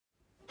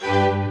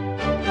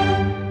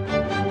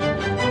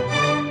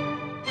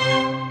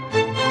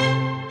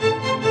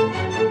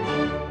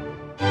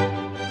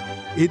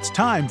It's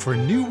time for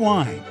New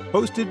Wine,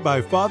 hosted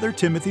by Father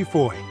Timothy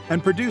Foy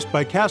and produced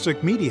by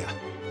Cassock Media.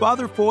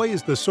 Father Foy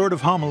is the sort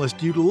of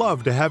homilist you'd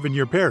love to have in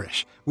your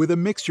parish. With a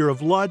mixture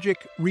of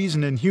logic,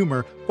 reason, and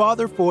humor,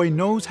 Father Foy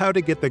knows how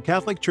to get the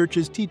Catholic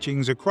Church's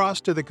teachings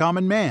across to the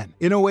common man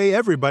in a way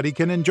everybody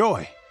can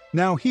enjoy.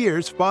 Now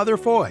here's Father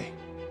Foy.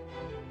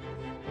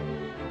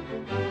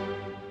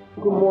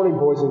 Good morning,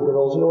 boys and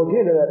girls. We're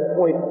getting to that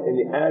point in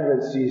the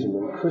Advent season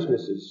when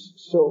Christmas is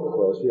so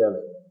close. We have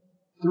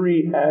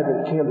 3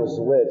 Advent candles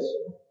lit.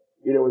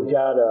 We've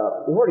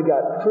already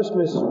got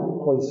Christmas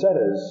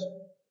poinsettias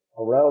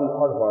around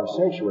part of our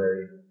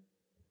sanctuary.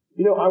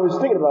 I was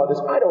thinking about this.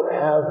 I don't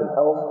have an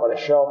elf on a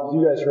shelf. Have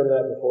you guys heard of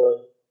that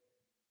before?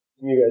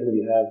 Some of you guys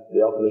maybe have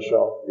the elf on the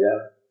shelf.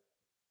 Yeah?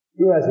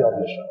 Who has the elf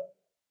on the shelf?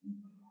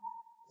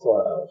 It's a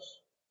lot of elves.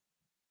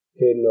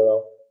 Caden, no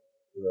elf?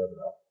 You don't have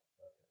an elf.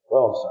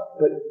 Well, I'm sorry.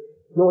 But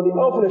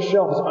the elf on the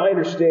shelf, as I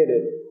understand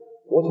it,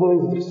 what's one of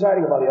the things that's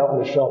exciting about the elf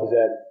on the shelf is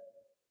that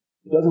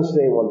it doesn't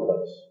stay in one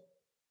place.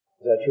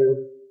 Is that true?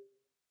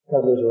 It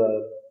kind of moves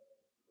around.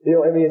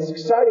 It's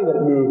exciting that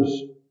it moves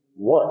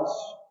once,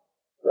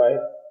 right?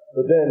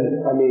 But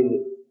then,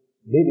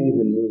 maybe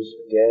even moves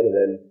again and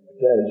then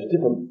again in just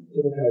different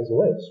kinds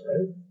of ways,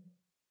 right?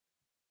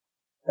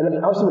 And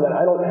I was thinking that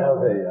I don't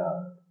have an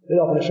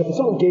elf on the shelf. But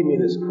someone gave me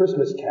this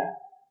Christmas cat.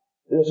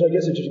 So I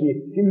guess it just be,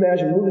 if you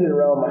imagine moving it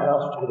around my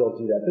house, which I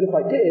don't do that. But if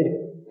I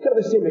did, kind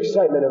of the same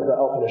excitement of the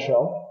elf on the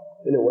shelf,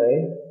 in a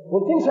way.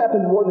 When things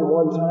happen more than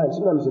one time,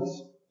 sometimes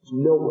it's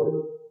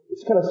noteworthy.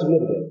 It's kind of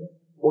significant.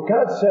 What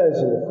God says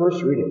in the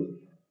first reading,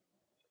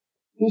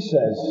 He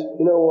says,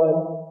 you know what?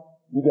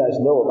 You guys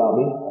know about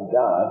me. I'm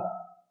God.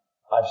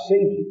 I've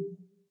saved you.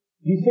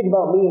 You think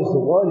about me as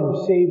the one who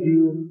saved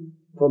you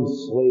from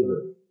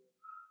slavery.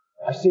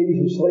 I saved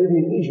you from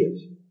slavery in Egypt.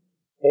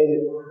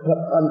 But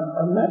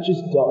I'm not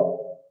just done.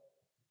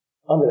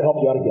 I'm going to help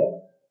you out again.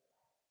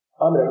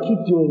 I'm going to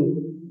keep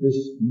doing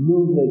this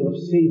movement of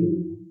saving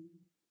you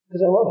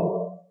because I love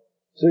you.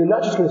 So you're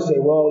not just going to say,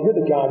 well, you're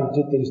the God who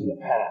did things in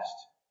the past.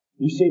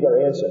 You saved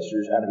our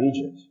ancestors out of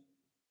Egypt.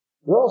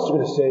 You're also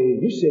going to say,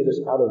 you saved us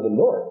out of the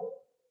north.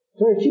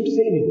 So I'm going to keep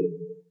saving you.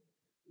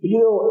 But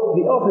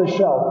the elf on the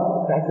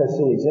shelf, back to that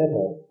silly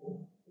example,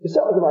 it's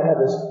not like if I had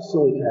this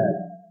silly cat,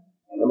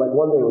 and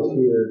one day it was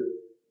here,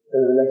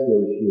 and the next day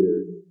it was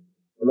here.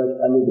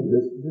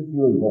 This is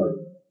really boring.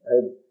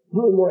 Right?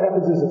 Really what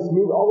happens is it's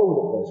moved all over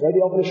the place, right? The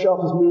elf on the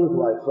shelf is moved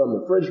from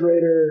the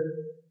refrigerator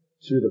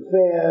to the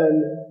fan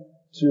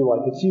to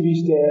the TV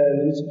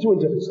stand. It's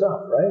doing different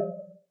stuff, right?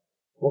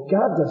 Well,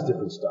 God does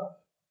different stuff.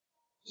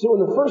 So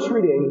in the first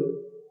reading,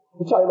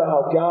 we're talking about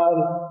how God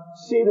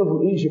saved them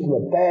from Egypt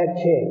from a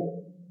bad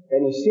king.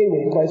 And He saved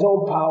them by His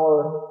own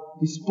power.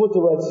 He split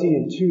the Red Sea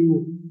in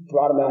two,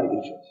 brought them out of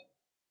Egypt.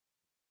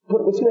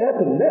 But what's going to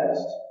happen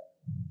next?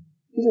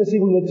 He's going to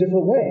save them in a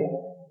different way.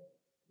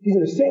 He's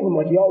going to save them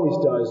like He always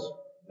does,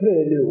 but in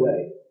a new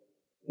way.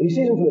 When He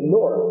saves them from the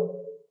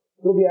north,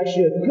 it'll be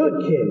actually a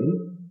good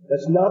king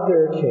that's not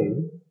their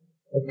king.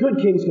 A good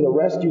king's going to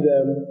rescue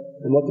them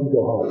and let them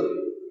go home.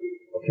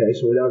 Okay,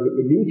 so we're now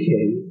a new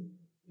king,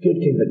 good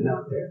king, but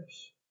not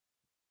theirs.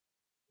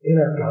 In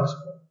our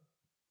gospel,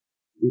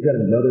 we've got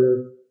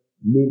another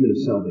movement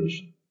of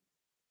salvation.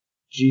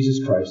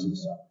 Jesus Christ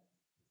Himself.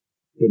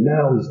 But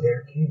now He's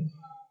their king.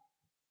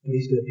 But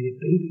He's going to be a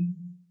baby.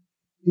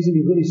 He's going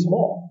to be really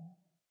small.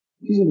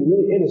 He's going to be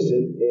really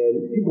innocent,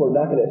 and people are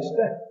not going to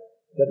expect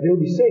that they'll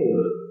be saved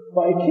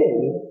by a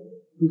king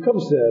who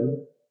comes to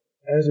them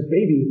as a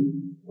baby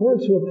born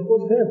to a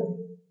poor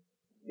family.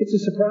 It's a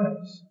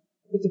surprise.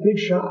 It's a big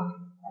shock.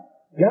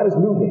 God is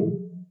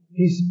moving.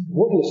 He's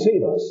working to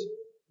save us.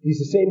 He's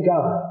the same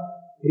God,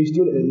 but He's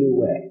doing it in a new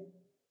way.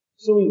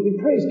 So we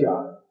praise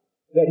God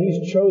that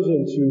He's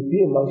chosen to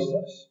be amongst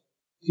us,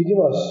 to give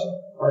us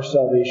our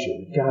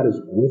salvation. God is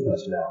with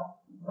us now.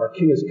 Our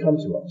King has come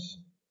to us.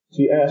 So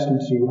we ask Him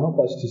to help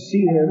us to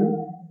see Him,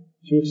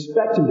 to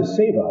expect Him to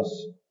save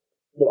us,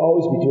 but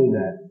always be doing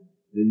that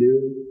in a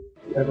new,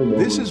 evermore.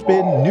 This has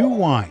been New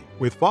Wine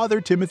with Father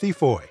Timothy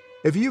Foy.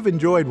 If you've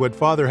enjoyed what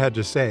Father had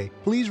to say,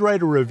 please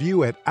write a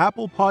review at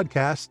Apple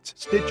Podcasts,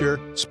 Stitcher,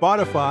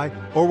 Spotify,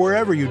 or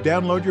wherever you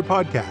download your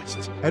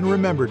podcasts. And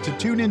remember to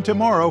tune in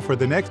tomorrow for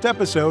the next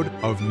episode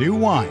of New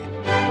Wine.